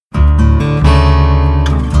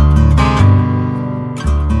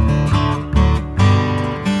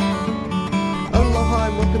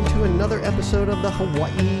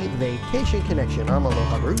Hawaii Vacation Connection. I'm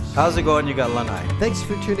Aloha Bruce. How's it going? You got Lanai. Thanks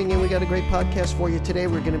for tuning in. We got a great podcast for you today.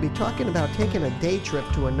 We're going to be talking about taking a day trip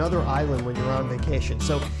to another island when you're on vacation.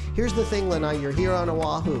 So here's the thing, Lanai. You're here on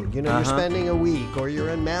Oahu. You know, you're spending a week, or you're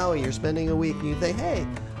in Maui, you're spending a week, and you think, hey,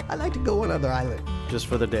 I'd like to go another island. Just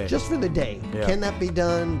for the day. Just for the day. Yeah. Can that be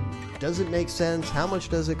done? Does it make sense? How much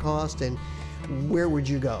does it cost? And where would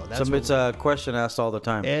you go? It's a question asked all the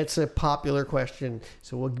time. It's a popular question.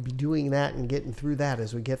 So we'll be doing that and getting through that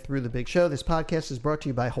as we get through the big show. This podcast is brought to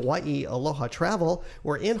you by Hawaii Aloha Travel.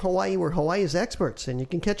 We're in Hawaii. We're Hawaii's experts. And you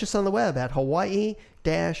can catch us on the web at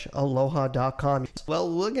hawaii-aloha.com.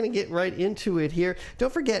 Well, we're going to get right into it here.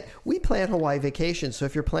 Don't forget, we plan Hawaii vacations. So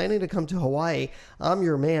if you're planning to come to Hawaii, I'm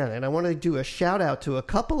your man. And I want to do a shout out to a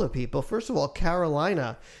couple of people. First of all,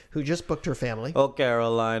 Carolina, who just booked her family. Oh,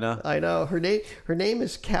 Carolina. I know. Her name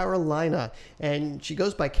is Carolina, and she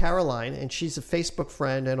goes by Caroline, and she's a Facebook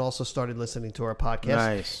friend and also started listening to our podcast.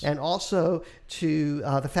 Nice. And also to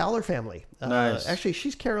the Fowler family. Nice. Actually,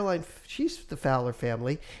 she's Caroline. She's the Fowler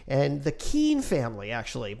family. And the Keene family,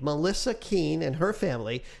 actually. Melissa Keene and her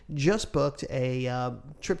family just booked a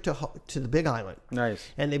trip to the Big Island. Nice.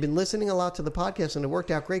 And they've been listening a lot to the podcast, and it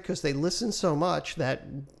worked out great because they listened so much that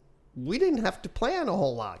we didn't have to plan a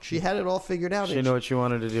whole lot. She had it all figured out. She knew what she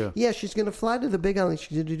wanted to do. Yeah, she's going to fly to the Big Island.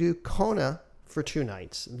 She's going to do Kona for 2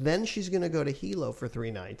 nights. Then she's going to go to Hilo for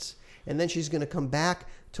 3 nights. And then she's going to come back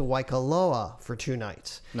to Waikoloa for 2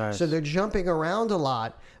 nights. Nice. So they're jumping around a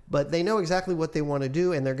lot, but they know exactly what they want to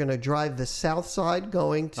do. And they're going to drive the south side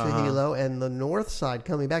going to Hilo and the north side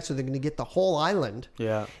coming back. So they're going to get the whole island.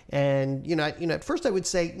 Yeah. And, at first I would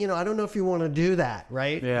say, I don't know if you want to do that,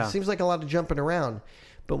 right? Yeah. It seems like a lot of jumping around.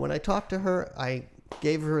 But when I talked to her, I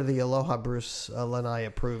gave her the Aloha Bruce Lanai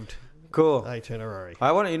approved Cool. itinerary.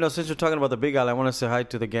 I want to, since you're talking about the Big Island, I want to say hi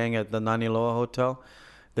to the gang at the Naniloa Hotel.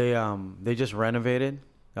 They just renovated.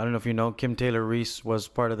 I don't know if you know, Kim Taylor Reese was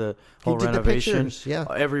part of the whole renovation. The pictures, yeah.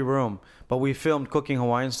 Every room. But we filmed Cooking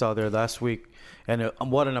Hawaiian Style there last week. And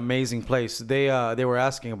what an amazing place. They were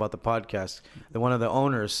asking about the podcast. One of the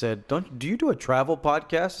owners said, do you do a travel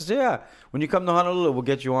podcast? I said, yeah. When you come to Honolulu, we'll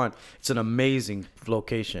get you on. It's an amazing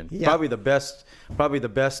location. Yeah. Probably the best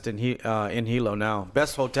in Hilo now.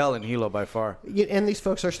 Best hotel in Hilo by far. And these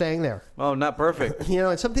folks are staying there. Oh, not perfect.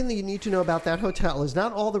 And something that you need to know about that hotel is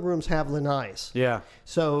not all the rooms have lanais. Yeah.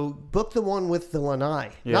 So book the one with the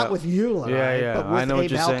lanai. Yeah. Not with you lanai, Yeah. but with I know a what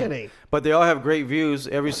you're balcony. saying. But they all have great views,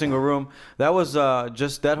 every single room. That was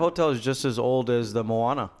that hotel is just as old as the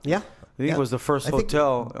Moana. Yeah. I think it was the first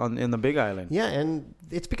hotel in the Big Island. Yeah, and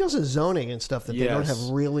it's because of zoning and stuff that they don't have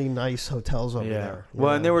really nice hotels over there.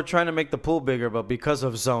 Well, and they were trying to make the pool bigger, but because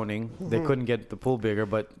of zoning, they couldn't get the pool bigger.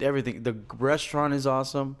 But everything, the restaurant is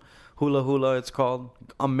awesome. Hula Hula, it's called.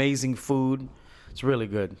 Amazing food. It's really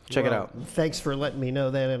good. Check it out. Thanks for letting me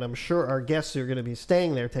know that, and I'm sure our guests who are going to be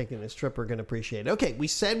staying there taking this trip are going to appreciate it. Okay, we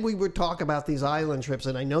said we would talk about these island trips,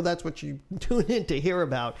 and I know that's what you tune in to hear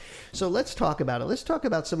about. So let's talk about it. Let's talk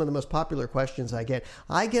about some of the most popular questions I get.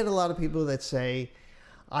 I get a lot of people that say,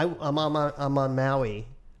 I'm on Maui.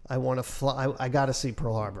 I want to fly. I got to see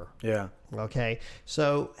Pearl Harbor. Yeah. Okay,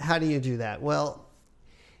 so how do you do that? Well,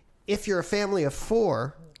 if you're a family of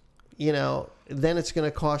 4, then it's going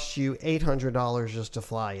to cost you $800 just to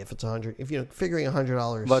fly. If it's figuring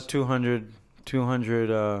 $100. About 200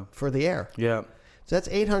 for the air. Yeah. So that's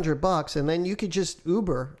 $800, and then you could just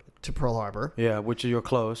Uber to Pearl Harbor. Yeah, which you're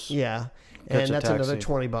close. Yeah, Catch and a that's taxi. another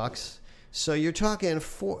 $20. So you're talking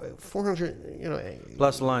 400.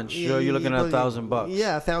 Plus lunch. You're looking at $1,000.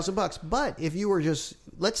 Yeah, $1,000. But if you were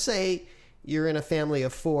let's say you're in a family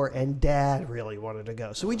of 4 and Dad really wanted to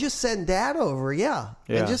go, so we just send Dad over. Yeah.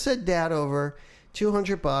 And just send Dad over.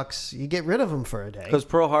 $200. You get rid of him for a day. Because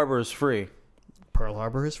Pearl Harbor is free. Pearl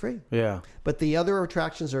Harbor is free. Yeah. But the other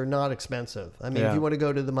attractions are not expensive. I mean, if you want to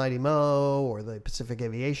go to the Mighty Mo or the Pacific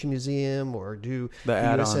Aviation Museum or do the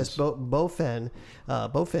USS Bowfin,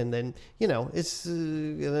 then, it's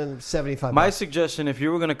then $75. My suggestion, if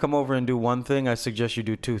you were going to come over and do one thing, I suggest you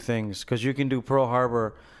do 2 things. Because you can do Pearl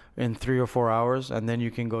Harbor in 3 or 4 hours, and then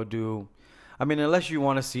you can go do... I mean, unless you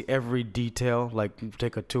want to see every detail, like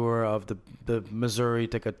take a tour of the Missouri,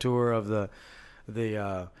 take a tour of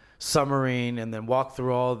the submarine, and then walk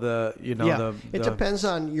through all the, it depends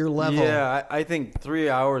on your level. Yeah, I think 3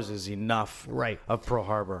 hours is enough. Right. Of Pearl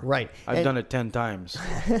Harbor. Right. I've done it 10 times.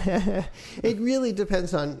 It really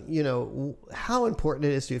depends on, how important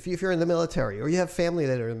it is to you. If you're in the military or you have family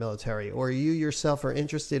that are in the military or you yourself are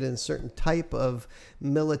interested in a certain type of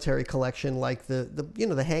military collection like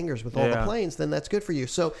the hangars with all the planes, then that's good for you.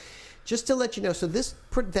 So just to let you know, so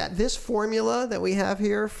this formula that we have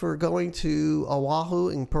here for going to Oahu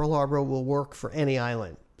and Pearl Pearl Harbor will work for any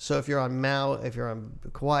island. So if you're on Maui, if you're on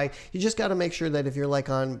Kauai, you just got to make sure that if you're like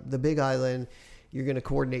on the Big Island, you're going to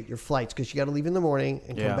coordinate your flights because you got to leave in the morning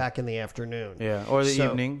and come back in the afternoon. Yeah, or the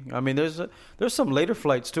evening. I mean, there's some later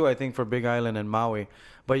flights too, I think, for Big Island and Maui.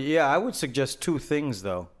 But yeah, I would suggest 2 things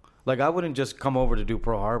though. Like I wouldn't just come over to do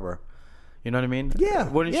Pearl Harbor. You know what I mean? Yeah.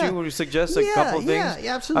 Wouldn't you? Would you suggest a couple things?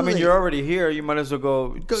 Yeah, absolutely. I mean, you're already here. You might as well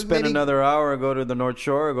go spend another hour, go to the North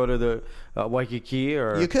Shore, or go to the Waikiki,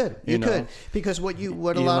 or you could because what a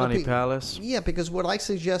lot of people Palace. Yeah, because what I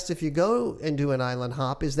suggest if you go and do an island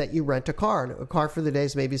hop is that you rent a car. A car for the day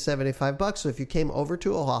is maybe $75. So if you came over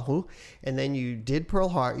to Oahu and then you did Pearl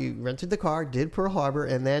Harbor, you rented the car, did Pearl Harbor,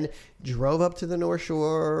 and then drove up to the North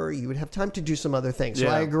Shore, you would have time to do some other things. So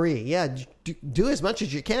I agree. Yeah, do as much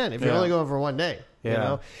as you can if you're only going for one day. Yeah. You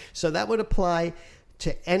know? So that would apply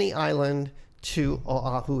to any island, to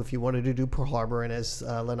Oahu if you wanted to do Pearl Harbor, and as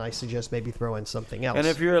Lanai suggests, maybe throw in something else. And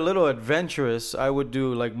if you're a little adventurous, I would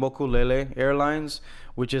do like Mokulele Airlines,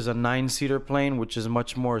 which is a 9-seater plane, which is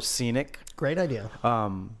much more scenic. Great idea.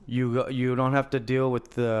 You don't have to deal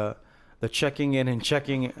with the checking in and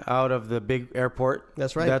checking out of the big airport.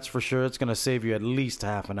 That's right. That's for sure. It's going to save you at least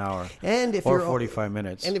half an hour. And if or you're 45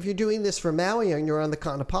 minutes. And if you're doing this for Maui and you're on the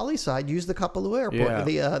Kaanapali side, use the Kapalua airport,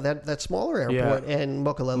 that smaller airport, and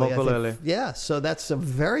Mokulele. Yeah, so that's a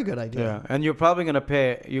very good idea. Yeah, and you're probably going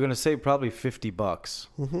to save probably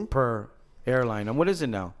 $50 per airline. And what is it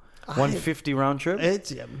now? 150 round trip?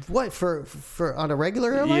 It's what for on a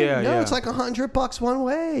regular airline? It's like $100 one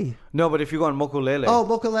way. No, but if you go on Mokulele. Oh,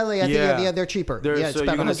 Mokulele, I think they're cheaper. So it's you're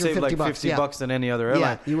about going to save like $150 $50 than any other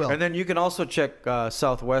airline. Yeah, you will. And then you can also check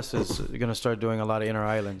Southwest is going to start doing a lot of inner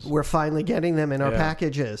islands. We're finally getting them in our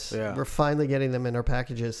packages. Yeah. We're finally getting them in our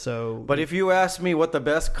packages. So, but if you ask me what the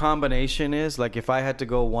best combination is, like if I had to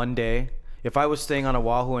go one day. If I was staying on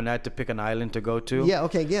Oahu and I had to pick an island to go to,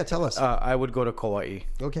 tell us. I would go to Kauai.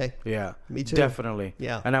 Okay. Yeah, me too. Definitely.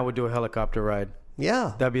 Yeah, and I would do a helicopter ride.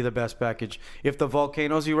 Yeah, that'd be the best package. If the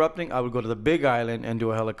volcano's erupting, I would go to the Big Island and do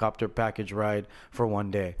a helicopter package ride for one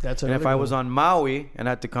day. And if I was on Maui and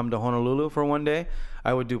had to come to Honolulu for one day,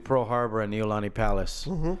 I would do Pearl Harbor and Iolani Palace.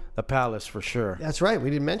 The Palace for sure. That's right. We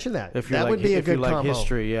didn't mention that. That would be a good combo.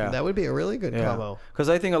 History, that would be a really good combo. Because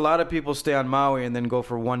I think a lot of people stay on Maui and then go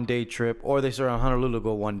for one day trip, or they start on Honolulu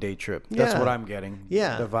go one day trip. That's what I'm getting.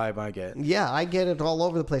 Yeah, the vibe I get. Yeah, I get it all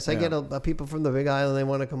over the place. I get people from the Big Island. They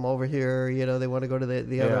want to come over here. They want to go to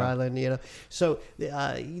the other island. So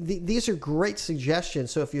these are great suggestions.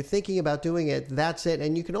 So if you're thinking about doing it, that's it.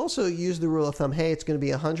 And you can also use the rule of thumb. Hey, it's going to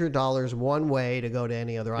be $100 one way to go to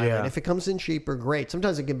any other island. Yeah. If it comes in cheaper, great.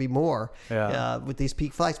 Sometimes it can be more with these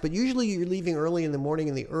peak flights, but usually you're leaving early in the morning,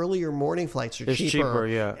 and the earlier morning flights are cheaper.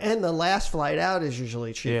 And the last flight out is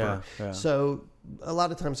usually cheaper. So a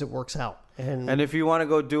lot of times it works out. And if you want to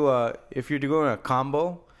go if you're doing a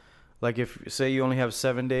combo, like if say you only have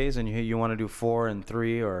 7 days and you want to do 4 and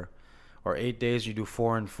 3 or 8 days, you do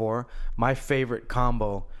 4 and 4. My favorite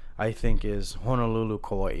combo, I think, is Honolulu,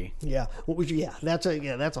 Kauai. That's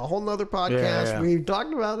a whole nother podcast. We've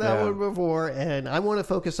talked about that one before, and I want to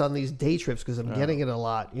focus on these day trips because I'm getting it a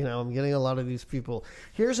lot. I'm getting a lot of these people.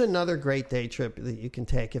 Here's another great day trip that you can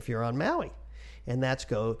take if you're on Maui, and that's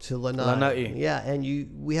go to Lanai. Yeah, and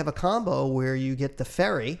we have a combo where you get the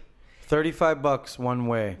ferry. $35 one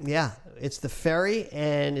way. Yeah, it's the ferry,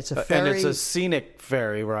 and it's a ferry. And it's a scenic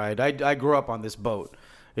ferry ride. I grew up on this boat.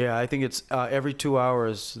 Yeah, I think it's every 2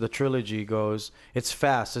 hours the trilogy goes. It's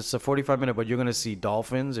fast. It's a 45-minute, but you're going to see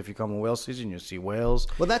dolphins. If you come in whale season, you'll see whales.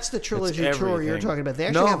 Well, that's the trilogy tour you're talking about. They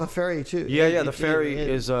actually have a ferry, too. Yeah, the ferry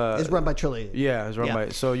is run by Trilogy. Yeah, it's run by.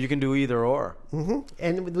 So you can do either or.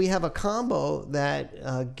 And we have a combo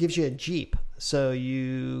that gives you a Jeep. So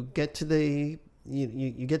you get to the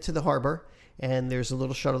you get to the harbor, and there's a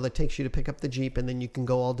little shuttle that takes you to pick up the Jeep, and then you can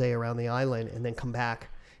go all day around the island and then come back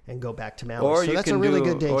and go back to Maui. Or so that's a really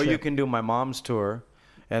good day trip. Or you can do my mom's tour,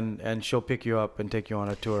 and she'll pick you up and take you on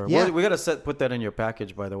a tour. Yeah. We got to put that in your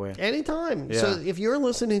package, by the way. Anytime. Yeah. So if you're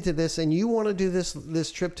listening to this and you want to do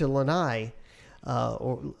this trip to Lanai,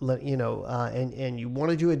 and you want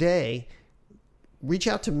to do a day, reach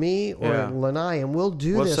out to me or Lanai, and we'll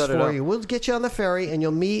do this for you. We'll get you on the ferry, and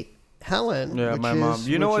you'll meet Helen. Yeah, my mom.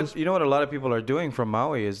 You know what a lot of people are doing from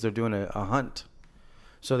Maui is they're doing a hunt.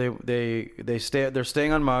 So they're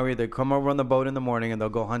staying on Maui. They come over on the boat in the morning and they'll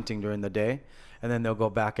go hunting during the day, and then they'll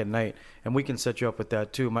go back at night. And we can set you up with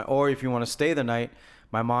that too. Or if you want to stay the night,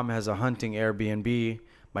 my mom has a hunting Airbnb.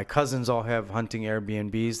 My cousins all have hunting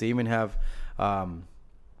Airbnbs. They even have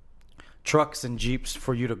trucks and Jeeps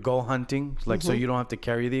for you to go hunting, so you don't have to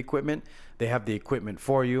carry the equipment. They have the equipment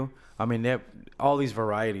for you. I mean, they have all these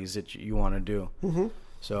varieties that you want to do.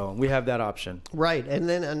 So we have that option. Right, and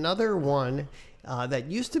then another one that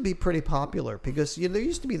used to be pretty popular because there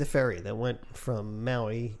used to be the ferry that went from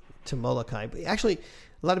Maui to Molokai. But actually,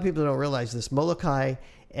 a lot of people don't realize this. Molokai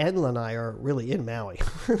and Lanai are really in Maui.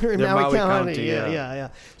 They're in They're Maui Maui County. County, Yeah.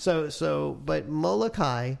 But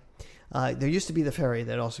Molokai, there used to be the ferry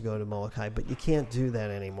that also go to Molokai, but you can't do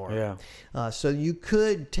that anymore. Yeah. So you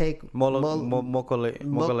could take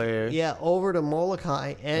Mokolea. over to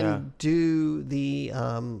Molokai and Yeah. do the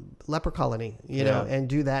leper colony, Yeah. and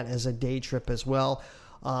do that as a day trip as well.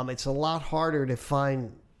 It's a lot harder to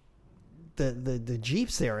find the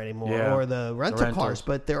Jeeps there anymore, Yeah. or the rental rentals. cars,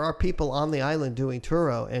 but there are people on the island doing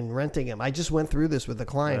Turo and renting them. I just went through this with a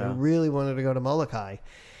client who really wanted to go to Molokai,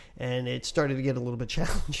 and it started to get a little bit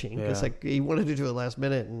challenging because he wanted to do it last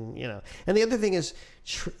minute, and and the other thing is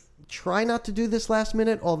try not to do this last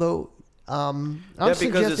minute, although I'm because it's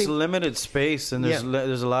suggesting limited space, and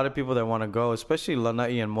there's a lot of people that want to go, especially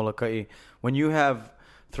Lanai and Molokai. When you have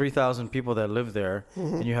 3,000 people that live there,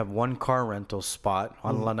 and you have one car rental spot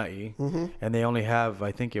on Lanai, and they only have,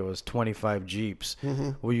 I think it was 25 Jeeps.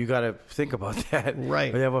 Well, you got to think about that.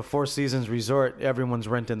 Right. They have a Four Seasons resort. Everyone's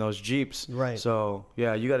renting those Jeeps. Right. So,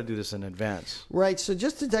 yeah, you got to do this in advance. Right. So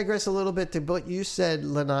just to digress a little bit to what you said,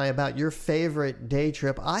 Lanai, about your favorite day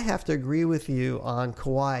trip, I have to agree with you on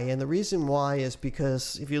Kauai. And the reason why is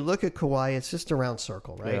because if you look at Kauai, it's just a round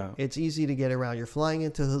circle, right? Yeah. It's easy to get around. You're flying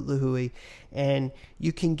into Lihue, and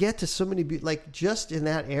you can get to so many, like just in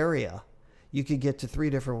that area, you could get to 3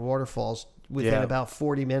 different waterfalls within about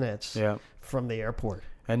 40 minutes from the airport.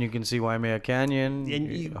 And you can see Waimea Canyon, And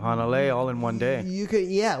you- Hanalei, all in one day. You could,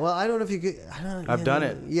 well, I don't know if you could. I've done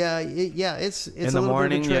it. Yeah, it's In a the little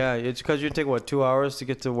morning, bit of a trick. it's because you take, 2 hours to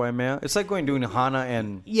get to Waimea? It's like doing Hana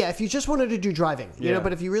and... Yeah, if you just wanted to do driving, you know,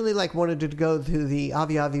 but if you really wanted to go to the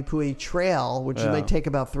Aviavi Pui Trail, which may take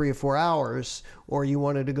about 3 or 4 hours, or you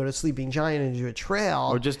wanted to go to Sleeping Giant and do a trail,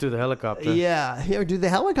 Or just do the helicopter. or do the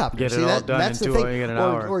helicopter. Get it all done that's in the thing. you get an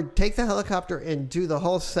hour. Or take the helicopter and do the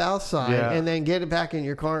whole south side, and then get it back in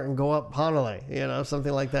your car and go up Hanalei,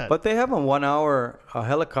 something like that. But they have a 1 hour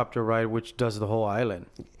helicopter ride which does the whole island.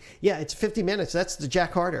 Yeah, it's 50 minutes. That's the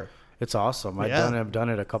Jack Harder. It's awesome. I've done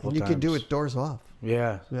it a couple You times. can do it doors off.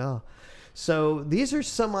 Yeah. Yeah. So these are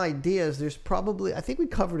some ideas. There's probably, I think we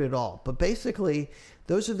covered it all, but basically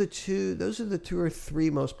those are the two or three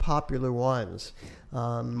most popular ones.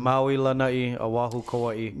 Maui, Lanai, Oahu,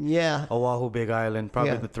 Kauai. Yeah. Oahu, Big Island,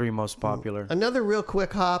 probably Yeah. the 3 most popular. Another real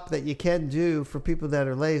quick hop that you can do for people that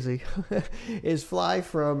are lazy is fly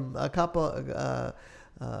from a couple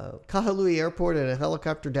Kahului Airport in a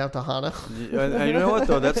helicopter down to Hana. And you know what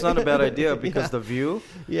though? That's not a bad idea because the view.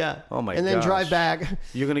 Yeah. Oh my And then gosh. drive back.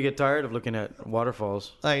 You're gonna get tired of looking at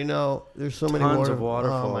waterfalls. I know. There's so many Tons of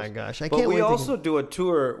waterfalls. Oh my gosh. I But can't wait we to also do a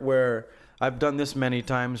tour where I've done this many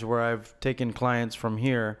times where I've taken clients from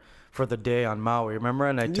here for the day on Maui. Remember?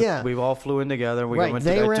 And we all flew in together. Right. I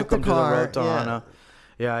They took rent the them car, to the road to yeah. Hana.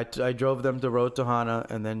 Yeah, I drove them to Road to Hana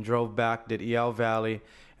and then drove back, did Iao Valley,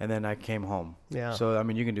 and then I came home. Yeah. So, I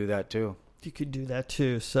mean, you can do that too. You could do that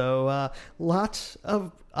too. So lots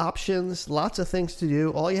of options, lots of things to do.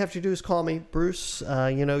 All you have to do is call me, Bruce.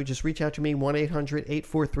 Just reach out to me,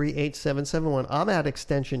 1-800-843-8771. I'm at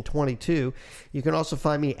extension 22. You can also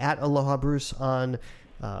find me at Aloha Bruce on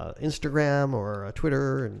Instagram or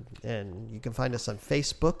Twitter, and you can find us on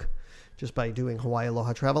Facebook just by doing Hawaii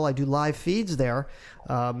Aloha Travel. I do live feeds there.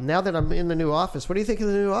 Now that I'm in the new office, what do you think of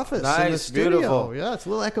the new office? Nice, in the studio? beautiful. Yeah, it's a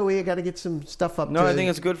little echoey. I got to get some stuff up. No, I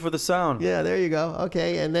think it's good for the sound. Yeah, there you go.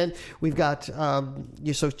 Okay, and then we've got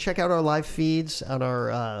so check out our live feeds on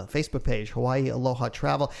our Facebook page, Hawaii Aloha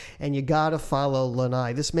Travel, and you gotta follow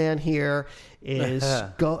Lanai. This man here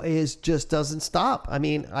is just doesn't stop. I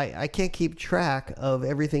mean, I can't keep track of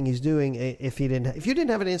everything he's doing. If you didn't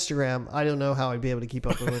have an Instagram, I don't know how I'd be able to keep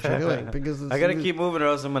up with what you're doing because I gotta keep moving or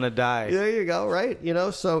else I'm gonna die. There you go. Right.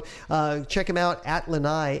 So check him out at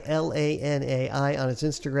Lanai, Lanai, on his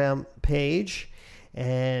Instagram page.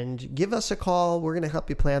 And give us a call. We're going to help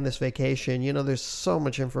you plan this vacation. There's so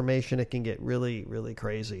much information. It can get really, really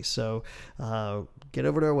crazy. So get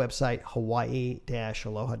over to our website,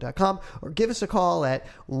 hawaii-aloha.com, or give us a call at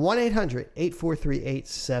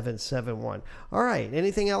 1-800-843-8771. All right.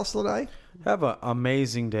 Anything else, Lanai? Have an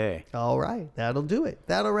amazing day. All right. That'll do it.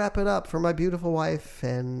 That'll wrap it up for my beautiful wife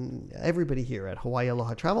and everybody here at Hawaii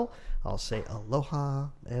Aloha Travel. I'll say aloha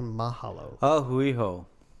and mahalo. Ahuiho.